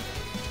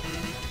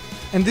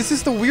 And this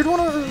is the weird one,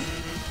 or...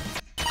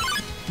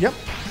 Yep.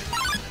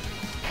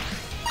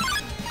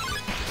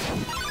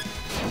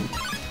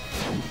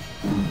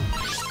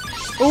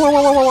 Oh, whoa,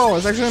 whoa, whoa, whoa, whoa.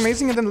 It's actually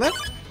amazing. And then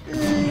left.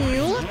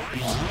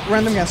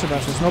 Random gas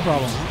blasters, no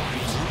problem.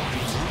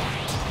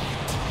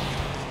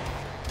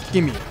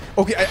 Gimme.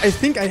 Okay, I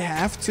think I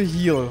have to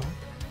heal.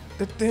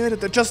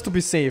 Just to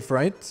be safe,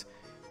 right?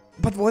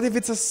 But what if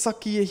it's a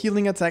sucky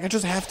healing attack? I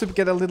just have to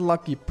get a little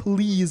lucky.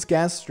 Please,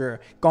 Gaster.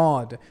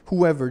 God.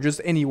 Whoever.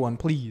 Just anyone.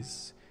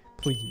 Please.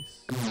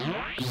 Please.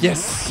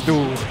 Yes,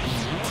 dude.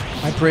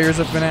 My prayers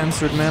have been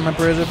answered, man. My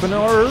prayers have been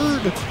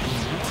heard.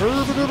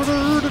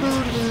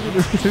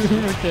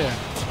 Okay.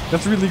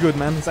 That's really good,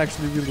 man. It's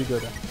actually really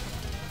good.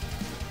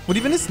 What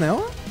even is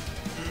now?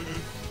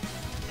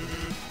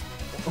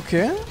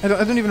 Okay. I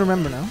don't even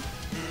remember now.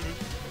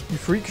 You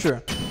freak?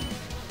 Sure.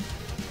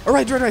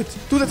 Alright, right.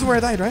 Dude, that's where I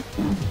died, right?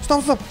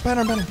 Stop.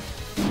 Banner.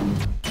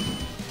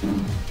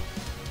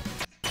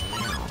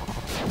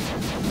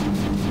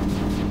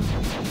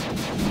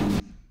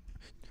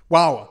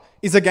 Wow.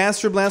 It's a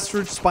Gaster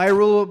Blaster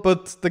spiral,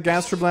 but the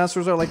Gaster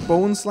Blasters are like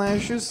bone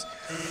slashes.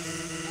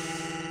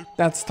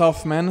 That's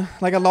tough, man.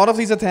 Like, a lot of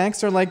these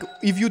attacks are like,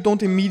 if you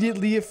don't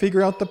immediately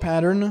figure out the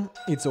pattern,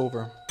 it's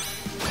over.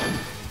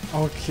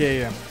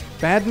 Okay.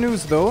 Bad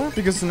news, though,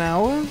 because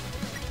now...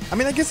 I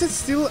mean, I guess it's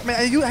still... I mean,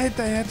 I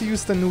had to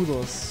use the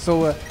noodles.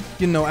 So,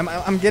 you know,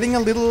 I'm getting a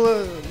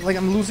little... like,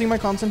 I'm losing my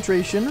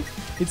concentration.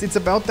 It's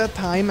about that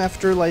time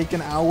after, like,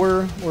 an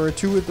hour or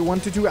 1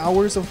 to 2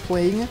 hours of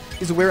playing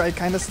is where I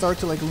kind of start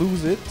to, like,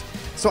 lose it.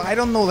 So, I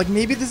don't know. Like,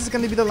 maybe this is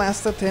going to be the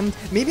last attempt.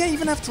 Maybe I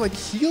even have to, like,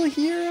 heal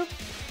here.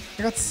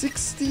 I got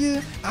 60.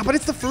 But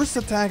it's the first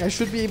attack. I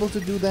should be able to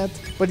do that.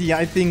 But, yeah,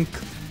 I think...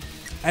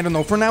 I don't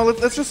know. For now,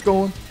 let's just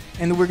go.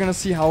 And we're gonna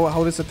see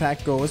how this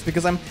attack goes,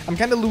 because I'm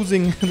kind of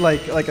losing,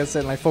 like I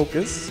said, my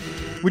focus,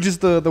 which is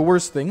the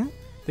worst thing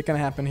that can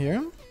happen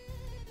here.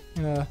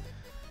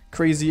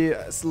 Crazy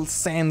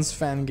sans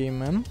fan game,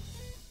 man.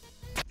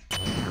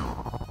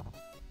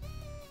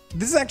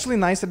 This is actually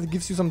nice that it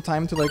gives you some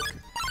time to like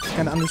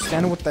kind of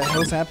understand what the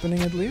hell's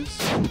happening at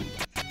least.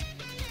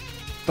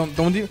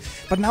 Don't you?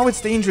 But now it's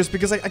dangerous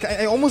because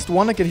I almost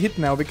want to get hit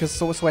now because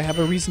so I have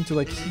a reason to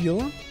like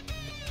heal.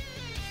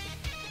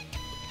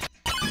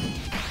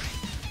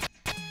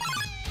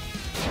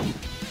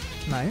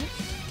 Nice.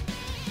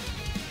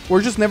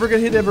 Or just never get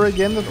hit ever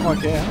again.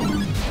 Okay.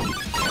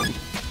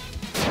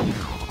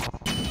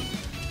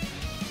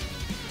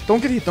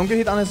 Don't get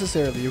hit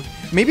unnecessarily.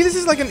 Maybe this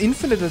is like an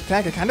infinite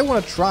attack. I kind of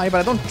want to try, but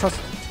I don't trust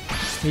it.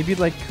 Maybe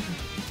like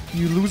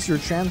you lose your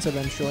chance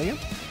eventually.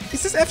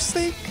 Is this F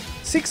stake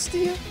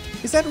 60?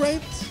 Is that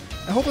right?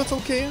 I hope that's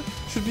okay.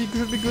 Should be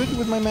good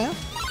with my math.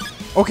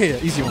 Okay,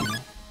 easy one.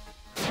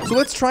 So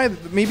let's try.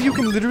 Maybe you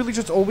can literally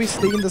just always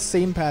stay in the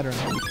same pattern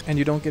and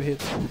you don't get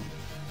hit.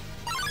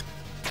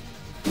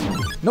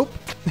 Nope.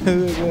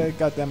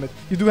 God damn it.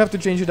 You do have to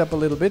change it up a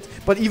little bit,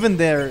 but even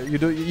there you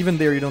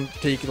don't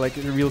take like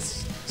real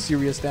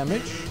serious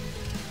damage.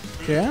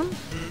 Okay.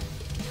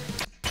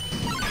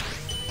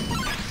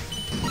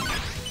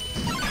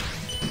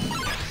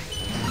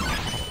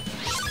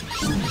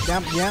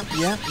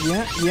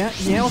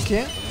 Yeah,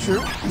 okay.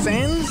 Sure.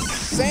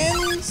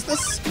 Sans the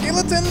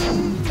skeleton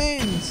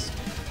mans.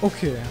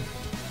 Okay.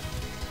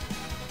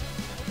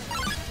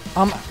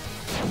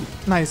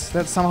 Nice.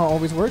 That somehow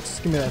always works.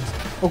 Give me that.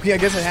 Okay, I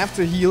guess I have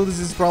to heal. This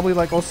is probably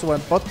like also a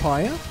butt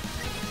pie.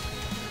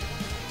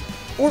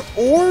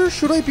 Or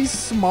should I be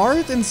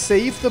smart and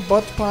save the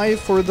butt pie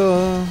for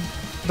the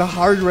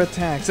harder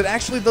attacks? It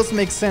actually does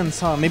make sense,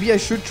 huh? Maybe I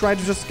should try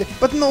to just get...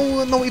 But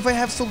no, if I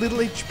have so little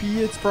HP,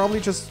 it's probably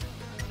just...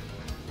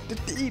 Get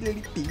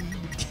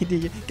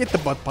the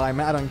butt pie,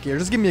 man. I don't care.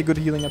 Just give me a good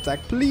healing attack,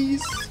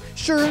 please.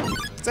 Sure.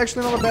 It's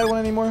actually not a bad one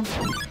anymore.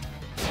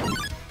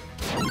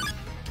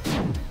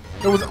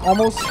 That was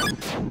almost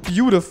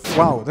beautiful.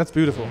 Wow, that's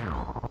beautiful.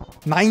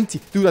 90.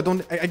 Dude,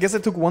 I guess I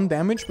took 1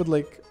 damage, but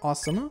like,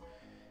 awesome.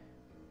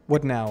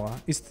 What now?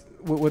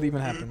 What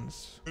even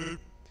happens?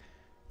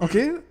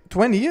 Okay,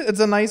 20. It's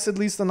a nice, at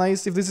least a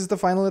nice, if this is the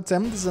final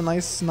attempt, this is a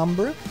nice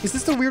number. Is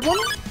this the weird one?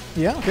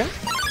 Yeah, okay.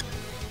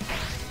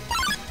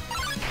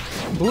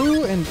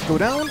 Blue, and go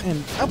down,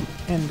 and up,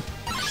 and...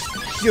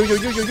 Yo,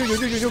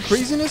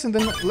 craziness, and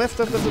then left,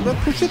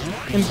 push it,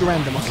 and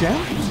random, okay?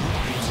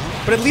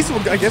 But at least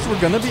I guess we're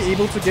gonna be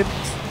able to get...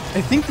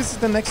 I think this is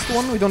the next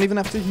one. We don't even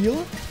have to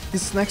heal.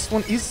 This next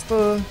one is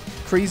the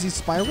crazy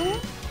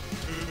spiral.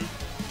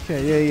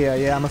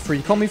 Okay, yeah, I'm a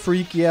freak. Call me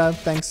freak, yeah,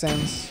 thanks,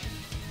 Sans.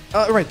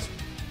 Right.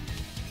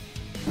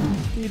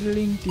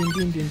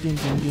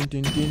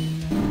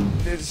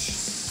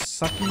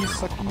 Sucky.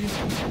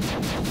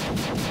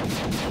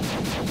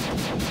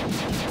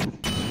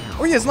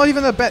 Oh yeah, it's not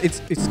even that bad.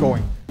 It's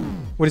going.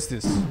 What is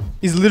this?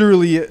 It's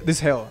literally this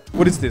hell.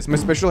 What is this? My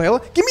special hell?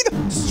 Give me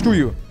the... Screw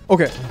you.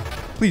 Okay.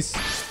 Please.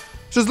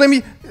 Just let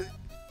me...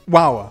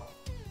 Wow.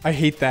 I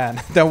hate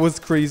that. That was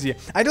crazy.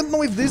 I don't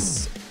know if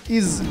this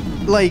is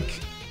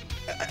like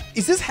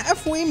Is this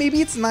halfway?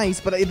 Maybe it's nice,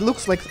 but it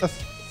looks like the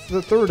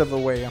third of the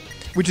way.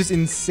 Which is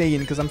insane,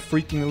 because I'm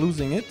freaking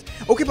losing it.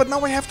 Okay, but now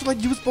I have to, like,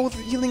 use both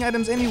healing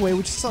items anyway,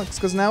 which sucks,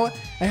 because now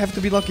I have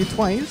to be lucky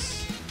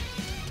twice.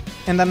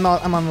 And I'm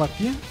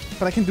unlucky.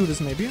 But I can do this,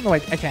 maybe. No, I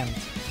can't.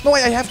 No, I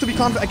have to be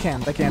confident.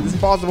 I can't. It's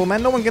impossible,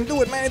 man. No one can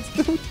do it, man. It's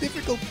too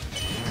difficult.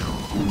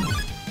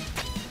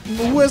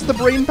 Who has the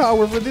brain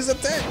power for this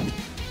attack?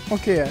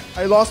 Okay,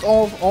 I lost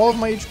all of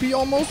my HP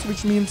almost,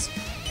 which means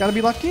gotta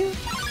be lucky.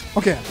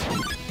 Okay.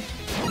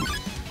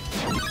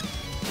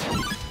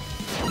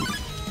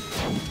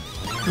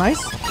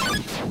 Nice.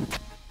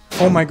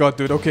 Oh my god,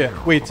 dude. Okay,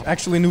 wait.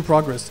 Actually, new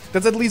progress.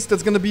 That's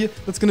gonna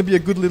be a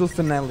good little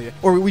finale.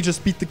 Or we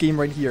just beat the game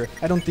right here.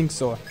 I don't think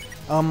so.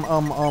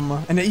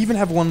 And I even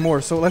have one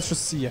more. So let's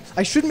just see.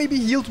 I should maybe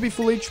heal to be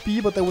full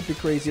HP, but that would be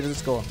crazy.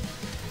 Let's go.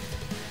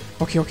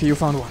 Okay, you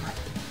found one.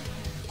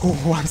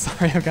 Oh, I'm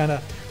sorry. I'm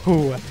kinda.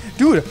 Oh,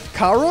 dude.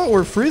 Kara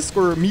or Frisk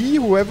or me,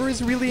 whoever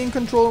is really in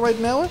control right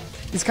now,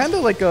 is kind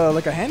of like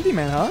a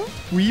handyman, huh?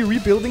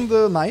 Rebuilding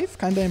the knife,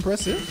 kind of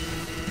impressive.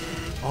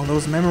 All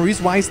those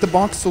memories. Why is the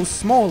box so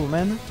small,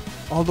 man?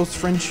 All those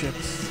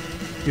friendships.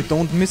 You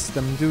don't miss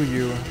them, do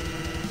you?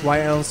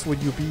 Why else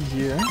would you be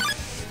here?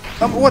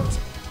 What?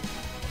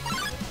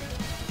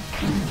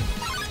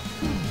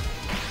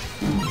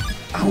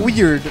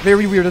 Weird.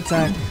 Very weird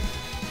attack.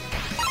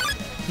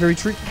 Very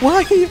tricky.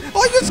 Why?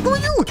 Oh, screw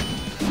you!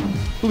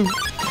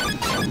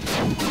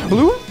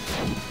 Blue?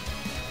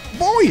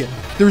 Boy!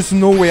 There's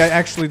no way I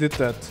actually did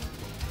that.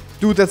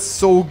 Dude, that's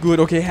so good.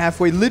 Okay,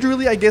 halfway.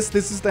 Literally, I guess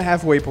this is the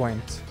halfway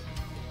point.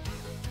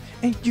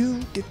 And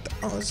you get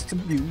the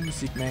awesome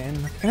music, man.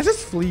 Can I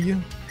just flee?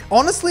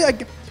 Honestly,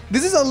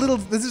 this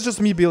is just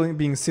me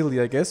being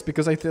silly, I guess,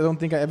 because I don't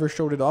think I ever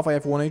showed it off. I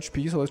have 1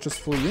 HP, so let's just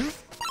flee.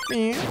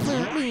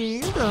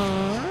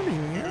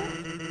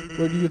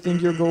 Where do you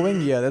think you're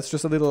going? Yeah, that's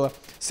just a little...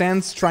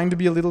 Sans trying to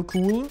be a little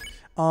cool.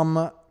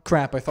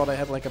 Crap, I thought I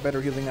had like a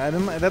better healing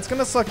item. That's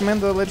gonna suck,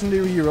 man, the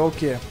legendary hero.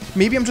 Okay.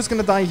 Maybe I'm just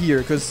gonna die here,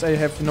 because I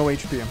have no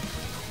HP.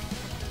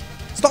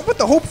 Stop with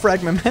the hope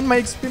fragment, man.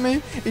 My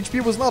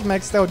HP was not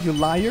maxed out, you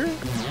liar.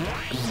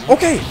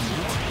 Okay.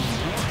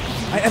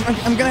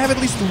 I'm gonna have at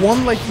least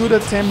one like good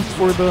attempt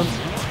for the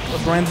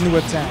brand new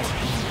attack.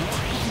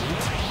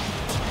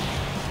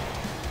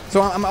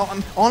 So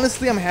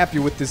honestly, I'm happy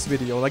with this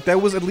video. Like, there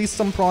was at least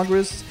some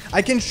progress.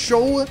 I can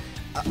show...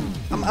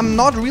 I'm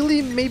not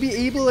really maybe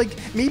able, like,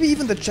 maybe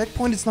even the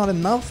checkpoint is not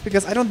enough,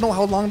 because I don't know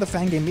how long the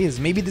Fangame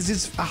is. Maybe this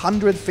is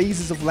 100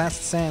 phases of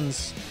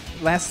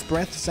Last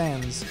Breath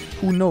Sands.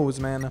 Who knows,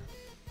 man?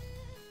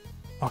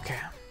 Okay.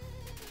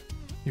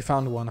 You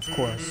found one, of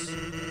course.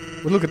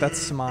 But look at that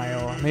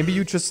smile. Maybe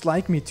you just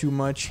like me too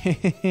much.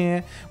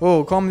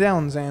 Whoa, calm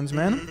down, Sans,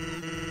 man.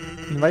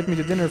 Invite me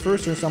to dinner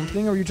first or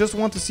something, or you just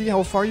want to see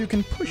how far you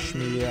can push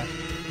me.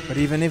 But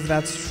even if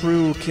that's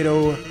true,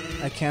 kiddo,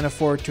 I can't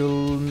afford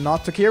to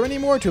not to care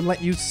anymore, to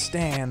let you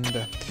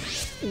stand.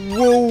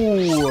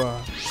 Whoa!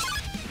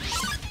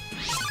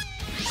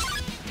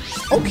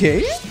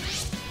 Okay?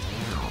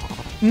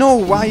 No,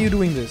 why are you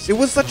doing this? It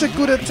was such a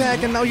good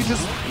attack and now you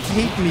just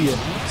hate me.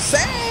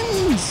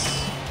 Sans!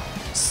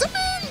 Sans!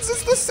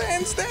 It's the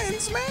Sans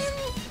dance, man!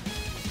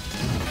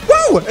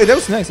 Whoa! Hey, that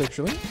was nice,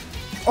 actually.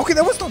 Okay,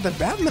 that was not that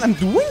bad, man. I'm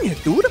doing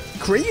it, dude.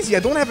 Crazy, I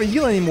don't have a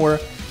heal anymore.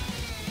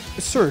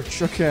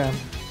 Search, okay.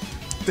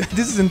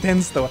 This is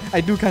intense, though.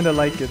 I do kind of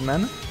like it,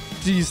 man.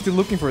 Gee, still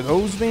looking for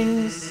those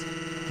things?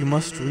 You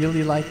must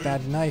really like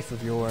that knife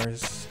of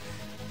yours.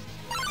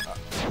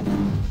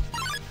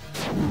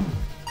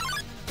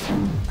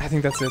 I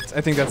think that's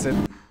it.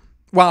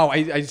 Wow,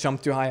 I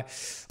jumped too high.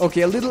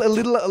 Okay, a little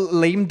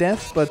lame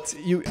death, but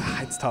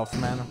it's tough,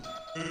 man.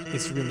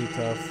 It's really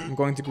tough. I'm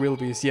going to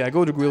Grillby's. Yeah,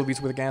 go to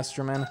Grillby's with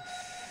Gaster, man.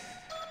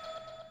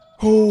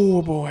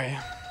 Oh boy.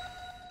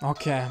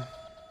 Okay.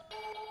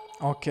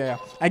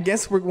 I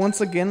guess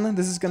once again,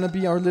 this is gonna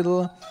be our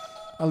little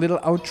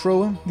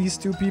outro. These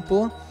two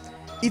people.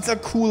 It's a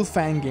cool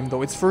fan game,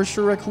 though. It's for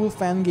sure a cool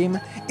fan game.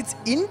 It's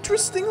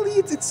interestingly,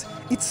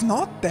 it's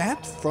not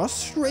that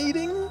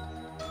frustrating.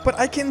 But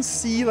I can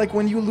see, like,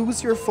 when you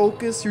lose your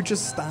focus, you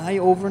just die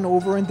over and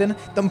over. And then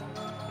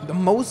the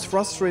most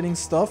frustrating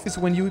stuff is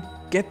when you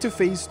get to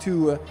phase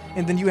 2,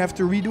 and then you have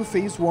to redo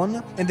phase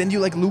 1, and then you,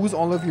 like, lose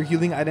all of your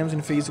healing items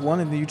in phase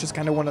 1, and then you just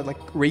kind of want to, like,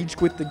 rage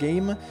quit the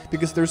game,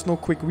 because there's no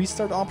quick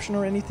restart option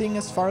or anything,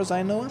 as far as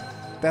I know.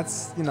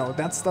 That's, you know,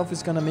 that stuff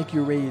is gonna make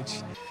you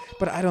rage.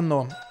 But I don't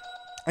know.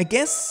 I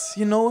guess,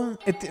 you know,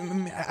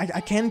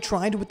 I can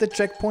try it with the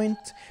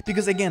checkpoint,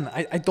 because again,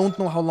 I don't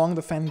know how long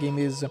the fan game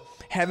is.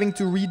 Having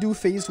to redo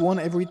phase 1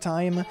 every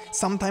time,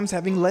 sometimes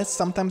having less,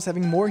 sometimes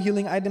having more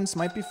healing items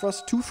might be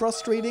too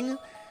frustrating.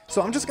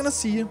 So I'm just gonna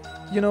see,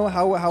 you know,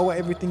 how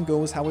everything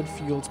goes, how it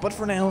feels. But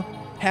for now,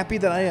 happy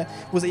that I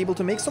was able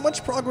to make so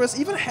much progress,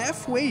 even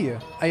halfway,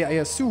 I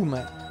assume,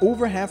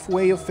 over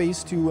halfway of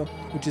phase 2,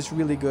 which is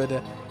really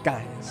good.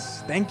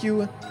 Guys, thank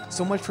you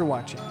so much for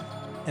watching.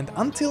 And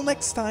until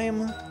next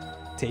time,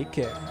 take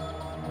care.